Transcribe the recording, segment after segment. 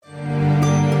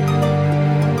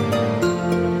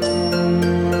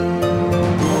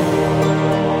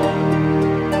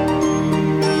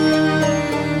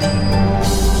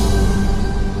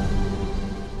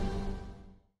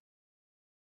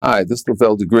Hi, this is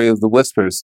Lavelle Degree of The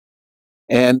Whispers.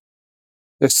 And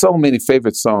there's so many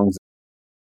favorite songs.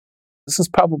 This is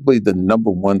probably the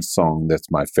number one song that's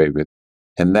my favorite,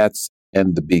 and that's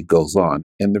And the Beat Goes On.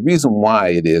 And the reason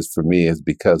why it is for me is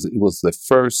because it was the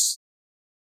first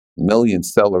million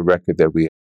seller record that we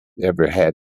ever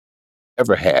had.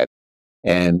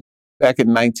 And back in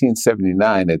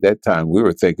 1979, at that time, we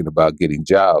were thinking about getting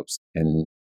jobs. And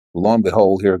lo and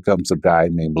behold, here comes a guy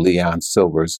named Leon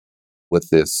Silvers with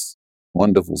this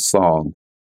wonderful song.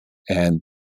 And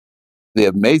the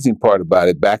amazing part about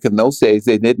it, back in those days,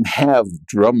 they didn't have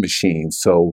drum machines.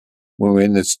 So when we were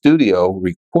in the studio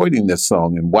recording this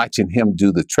song and watching him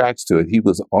do the tracks to it, he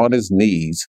was on his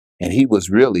knees and he was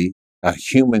really a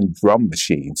human drum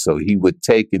machine. So he would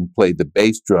take and play the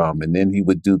bass drum, and then he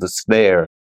would do the snare,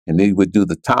 and then he would do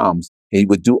the toms. And he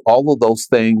would do all of those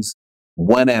things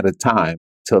one at a time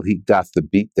till he got the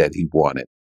beat that he wanted.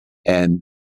 And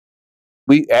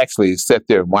we actually sat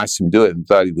there and watched him do it and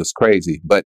thought he was crazy.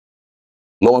 But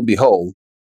lo and behold,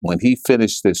 when he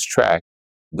finished this track,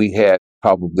 we had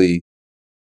probably,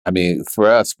 for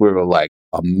us, we were like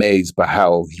amazed by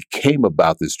how he came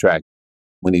about this track.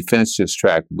 When he finished this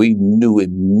track, we knew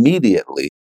immediately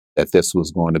that this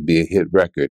was going to be a hit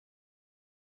record.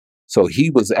 So he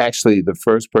was actually the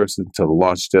first person to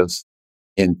launch us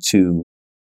into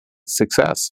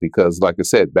success because, like I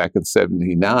said, back in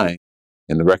 79,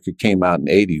 and the record came out in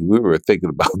 80, we were thinking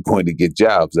about going to get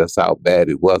jobs. That's how bad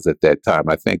it was at that time.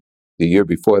 I think the year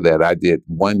before that, I did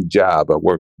one job. I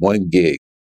worked one gig,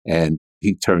 and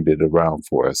he turned it around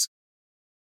for us.